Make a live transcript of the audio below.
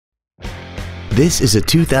This is a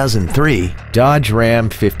 2003 Dodge Ram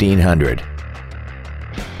 1500.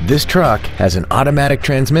 This truck has an automatic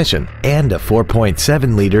transmission and a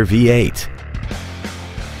 4.7-liter V8.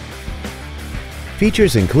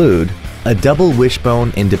 Features include a double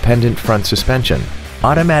wishbone independent front suspension,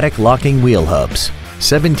 automatic locking wheel hubs,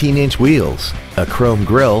 17-inch wheels, a chrome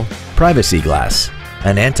grille, privacy glass,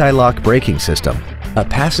 an anti-lock braking system, a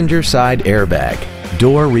passenger side airbag,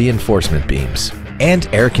 door reinforcement beams, and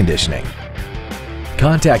air conditioning.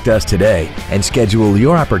 Contact us today and schedule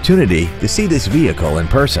your opportunity to see this vehicle in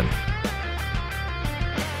person.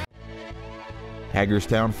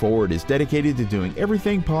 Hagerstown Ford is dedicated to doing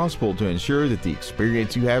everything possible to ensure that the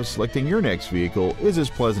experience you have selecting your next vehicle is as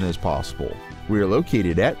pleasant as possible. We are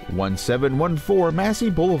located at 1714 Massey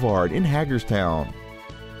Boulevard in Hagerstown.